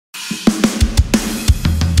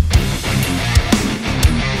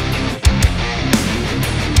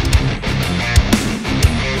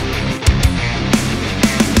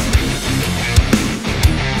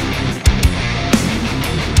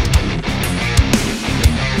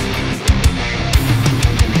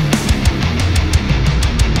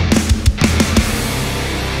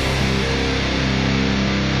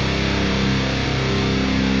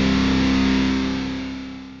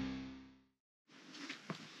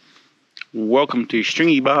Welcome to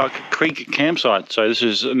Stringybark Creek campsite. So this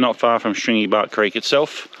is not far from Stringybark Creek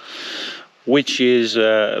itself, which is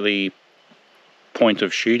the point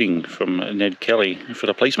of shooting from Ned Kelly for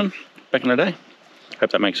the policeman back in the day.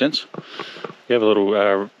 Hope that makes sense. We have a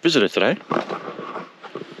little visitor today.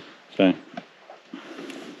 So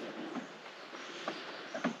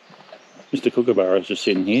Mr. Kookaburra is just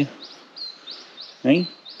sitting here. He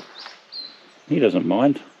doesn't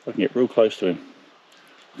mind. I can get real close to him.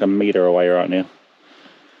 Like a metre away right now.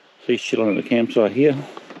 So he's chilling at the campsite here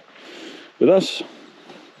with us.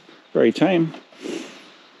 Very tame.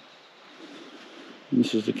 And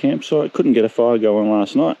this is the campsite. Couldn't get a fire going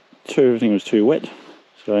last night. Everything was too wet.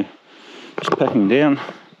 So just packing down.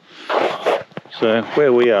 So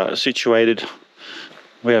where we are situated,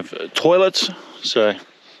 we have toilets. So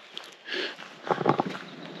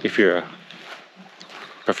if you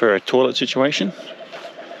prefer a toilet situation,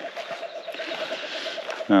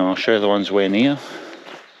 I'll show you the ones we're near.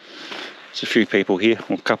 There's a few people here,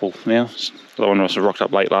 well, a couple now. The one of us rocked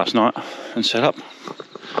up late last night and set up.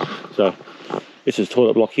 So this is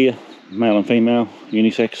toilet block here, male and female,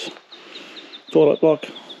 unisex toilet block.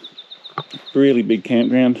 Really big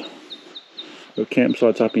campground. Got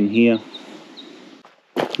campsites up in here.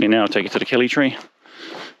 And now I'll take you to the Kelly tree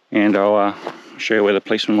and I'll show you where the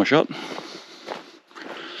policeman was shot.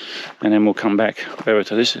 And then we'll come back over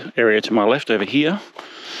to this area to my left over here.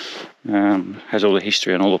 Has all the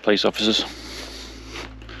history and all the police officers.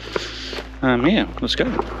 Yeah, let's go.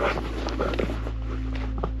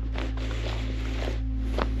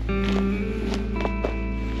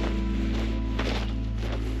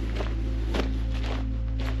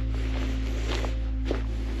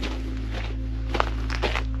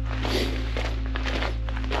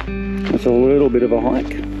 It's a little bit of a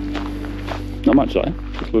hike. Not much though,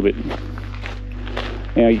 just a little bit.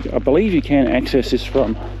 Now, I believe you can access this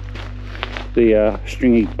from the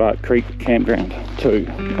Stringybark Creek campground too,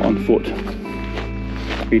 on foot.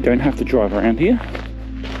 You don't have to drive around here.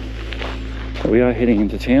 But we are heading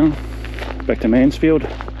into town, back to Mansfield.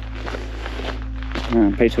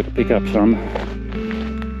 Pete's got to pick up some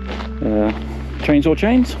chainsaw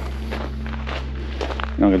chains.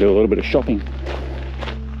 And I'm going to do a little bit of shopping.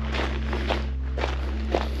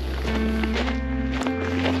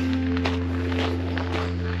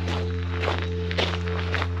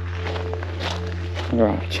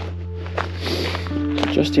 Right,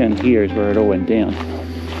 just down here is where it all went down.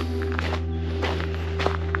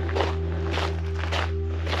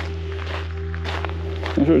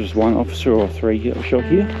 I'm sure it was just one officer or three that were shot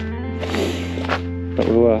here, but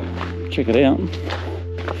we'll check it out.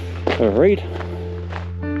 Have a read.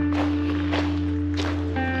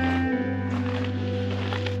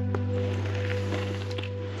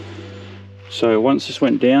 So once this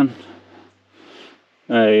went down,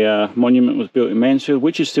 a monument was built in Mansfield,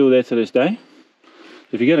 which is still there to this day.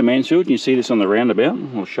 If you go to Mansfield and you see this on the roundabout,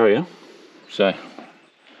 I'll show you. So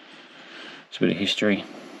it's a bit of history.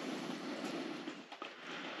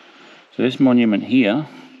 So this monument here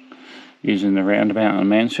is in the roundabout in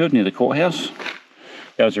Mansfield near the courthouse.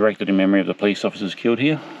 That was erected in memory of the police officers killed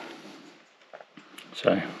here.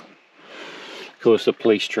 So of course the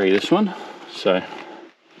police tree, this one. So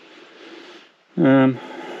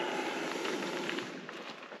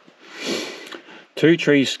two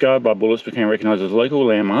trees scarred by bullets became recognised as local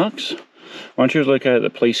landmarks. One tree was located at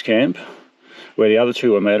the police camp, where the other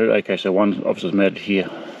two were murdered. Okay, so one officer was murdered here.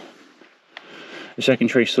 The second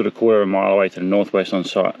tree stood a quarter of a mile away to the northwest on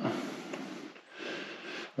site.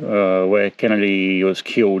 Where Kennedy was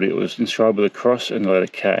killed, it was inscribed with a cross and the letter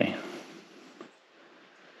K.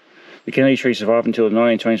 The Kennedy tree survived until the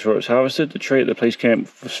 1920s before it was harvested. The tree at the police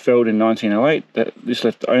camp was felled in 1908. This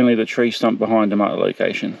left only the tree stump behind to mark the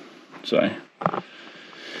location. So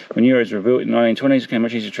when new roads were built in the 1920s, it became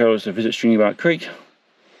much easier for travellers to visit Stringybark Creek.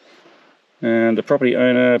 And the property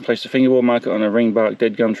owner placed a fingerboard marker on a ring-bark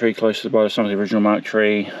dead gum tree close by the stump of the original marked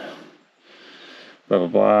tree. Blah blah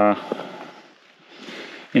blah.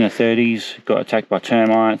 In the 30s, got attacked by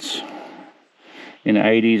termites. In the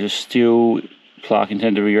 80s, a steel plaque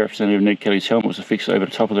intended to be representative of Ned Kelly's helmet was affixed over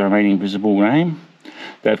the top of the remaining visible name.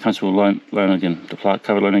 That of Constable Lonergan. The plaque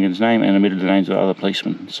covered Lonergan's name and omitted the names of other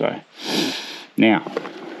policemen. So now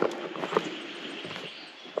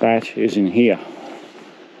that is in here.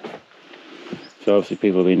 So obviously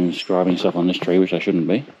people have been inscribing stuff on this tree, which they shouldn't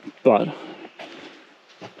be, but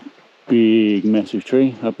big massive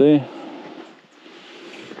tree up there.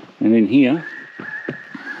 And in here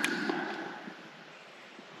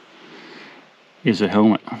is a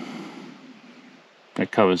helmet that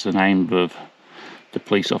covers the name of the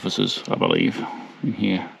police officers, I believe, in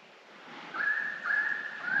here.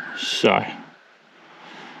 So,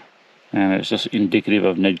 and it's just indicative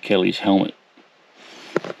of Ned Kelly's helmet.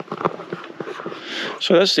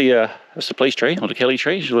 So that's the police tree, or the Kelly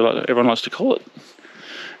tree, as everyone likes to call it.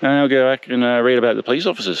 And I'll go back and read about the police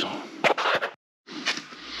officers.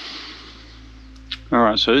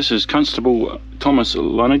 Alright, so this is Constable Thomas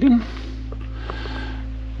Lonergan.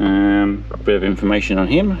 A bit of information on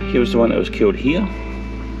him. He was the one that was killed here.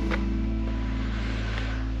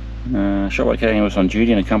 Shot by Kennedy was on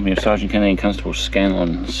duty in the company of Sergeant Kennedy and Constable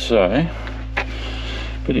Scanlon. So, a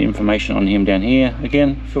bit of information on him down here.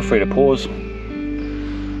 Again, feel free to pause.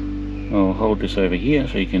 I'll hold this over here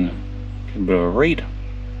so you can get a bit of a read.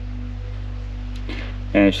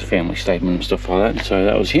 And it's a family statement and stuff like that. So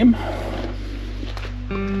that was him.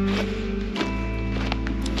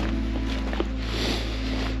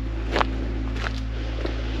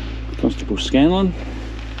 Constable Scanlon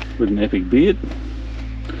with an epic beard.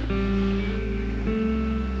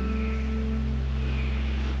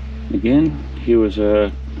 Again, he was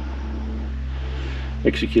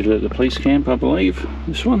executed at the police camp, I believe,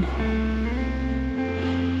 this one.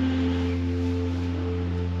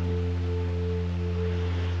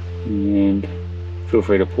 And feel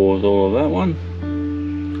free to pause all of that one.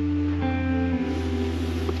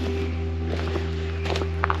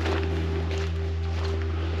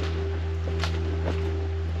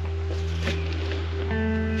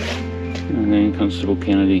 And then Constable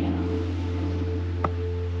Kennedy,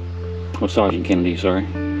 or Sergeant Kennedy, sorry.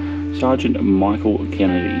 Sergeant Michael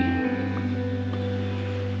Kennedy.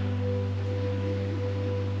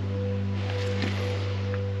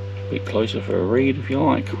 A bit closer for a read if you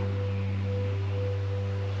like.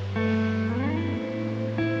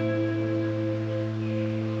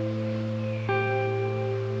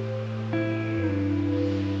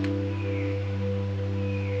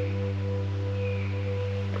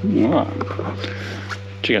 Alright,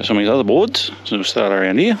 check out some of these other boards. So we'll start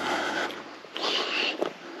around here.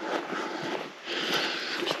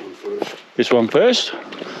 This one first.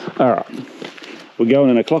 Alright, we're going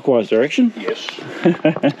in a clockwise direction. Yes.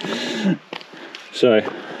 So,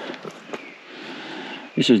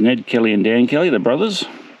 this is Ned Kelly and Dan Kelly, the brothers.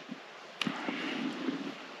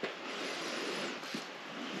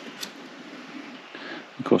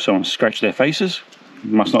 Of course, someone scratched their faces.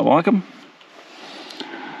 Must not like them.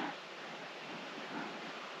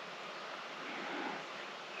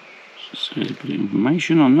 Just a bit of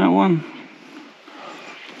information on that one.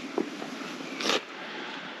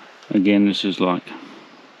 Again, this is like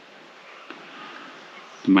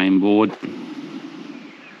the main board.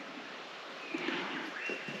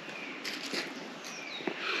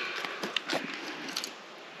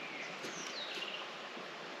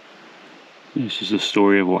 This is the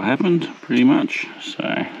story of what happened, pretty much.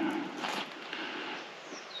 So,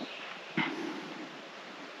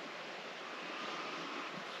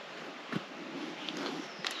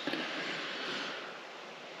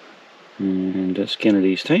 and that's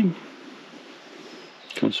Kennedy's team.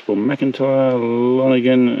 Constable McIntyre,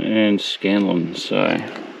 Lonergan and Scanlon. So,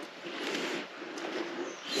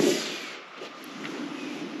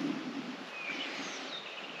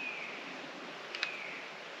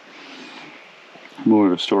 more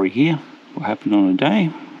of a story here, what happened on the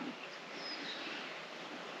day.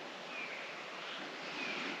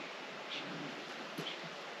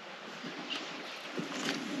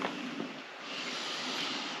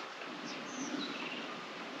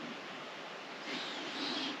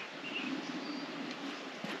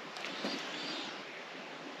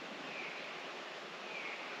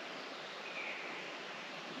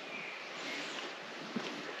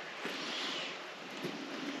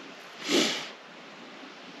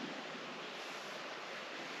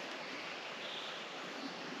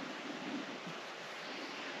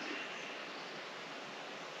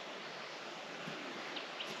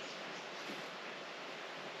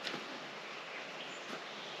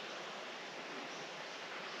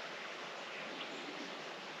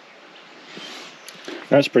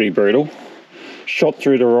 That's pretty brutal. Shot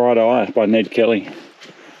through the right eye by Ned Kelly.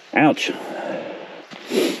 Ouch.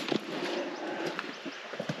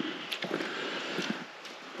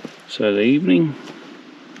 So the evening.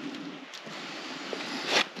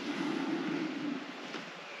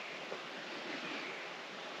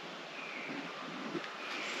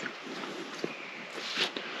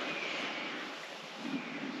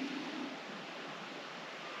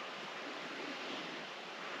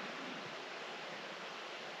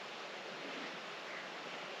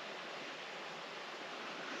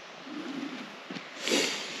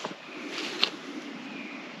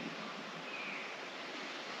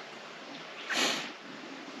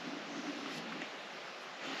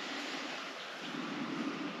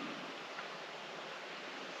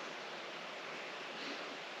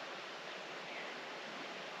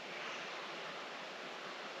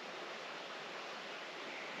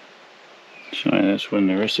 So that's when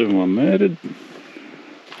the rest of them were murdered.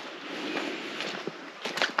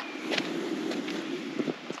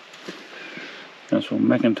 That's when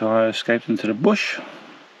McIntyre escaped into the bush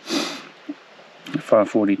at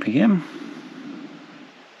 5:40 PM.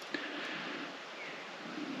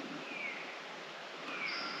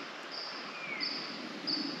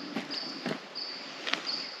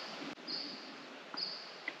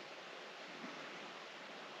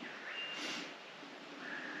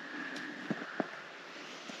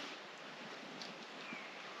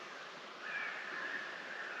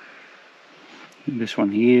 This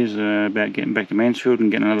one here is about getting back to Mansfield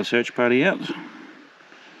and getting another search party out.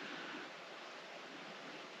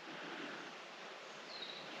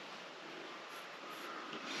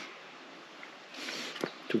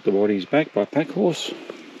 Took the bodies back by pack horse.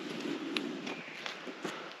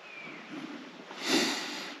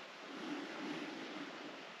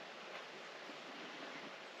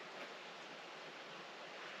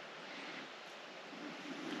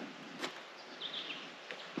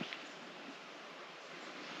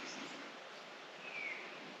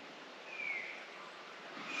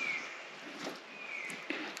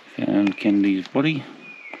 Found Kennedy's body,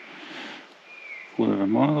 quarter of a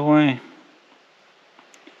mile away,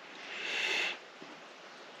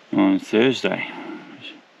 on Thursday,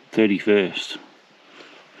 31st.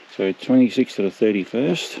 So 26th to the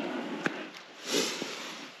 31st.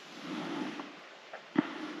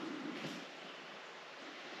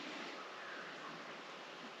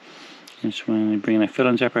 That's when they bring a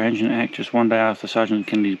Felons Apprehension Act just one day after Sergeant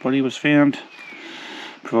Kennedy's body was found.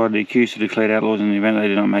 Provided the accused are declared outlaws in the event they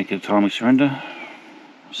did not make a timely surrender.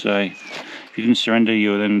 So, if you didn't surrender,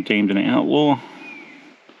 you were then deemed an outlaw.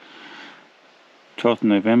 12th of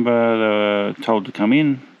November, they were told to come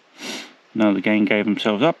in. None of the gang gave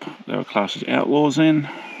themselves up. They were classed as outlaws then.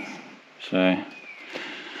 So,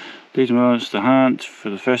 these members to hunt for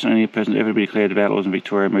the first and only person ever to be declared outlaws in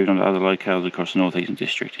Victoria, moved on to other locales across the northeastern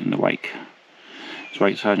district in the wake.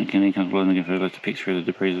 Wake Sergeant Kennedy comes along looking further to pick through the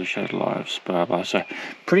debris of the shattered lives, blah blah. So,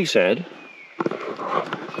 pretty sad.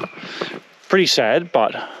 Pretty sad,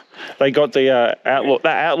 but they got the outlaw.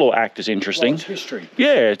 That Outlaw Act is interesting. Well, it's history.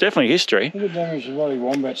 Yeah, it's definitely history. Look at the damage the bloody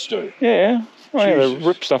wombats do. Yeah. Well, yeah, they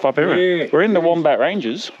rip stuff up everywhere. Yeah. We're in the Wombat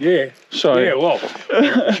Ranges. Yeah. So. Yeah, well,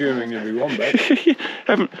 assuming there'll be wombats.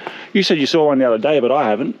 You said you saw one the other day, but I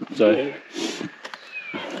haven't. So. Yeah.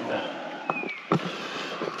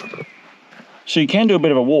 So you can do a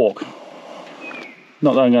bit of a walk.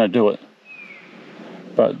 Not that I'm going to do it.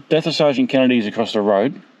 But death of Sergeant Kennedy is across the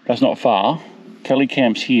road. That's not far. Kelly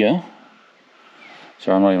Camp's here.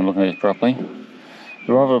 Sorry, I'm not even looking at this properly.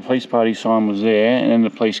 The arrival of a police party sign was there, and then the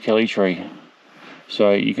police Kelly tree.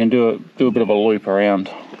 So you can do a bit of a loop around.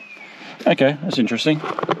 Okay, that's interesting.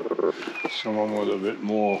 Someone with a bit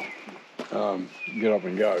more get up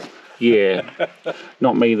and go. Yeah,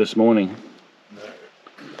 not me this morning. No.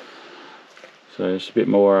 So it's a bit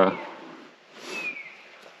more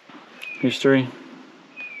history.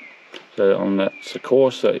 So on that's the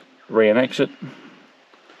course that reenacts it.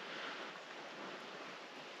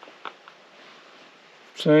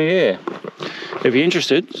 So yeah, if you're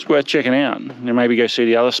interested, it's worth checking out and maybe go see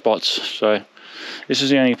the other spots. So this is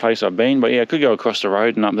the only place I've been, but yeah, I could go across the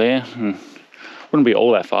road and up there, and wouldn't be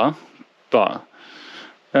all that far. But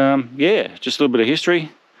yeah, just a little bit of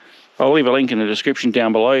history. I'll leave a link in the description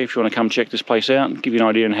down below if you want to come check this place out and give you an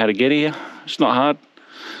idea on how to get here. It's not hard.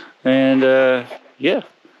 And yeah,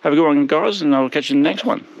 have a good one, guys, and I'll catch you in the next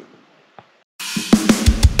one.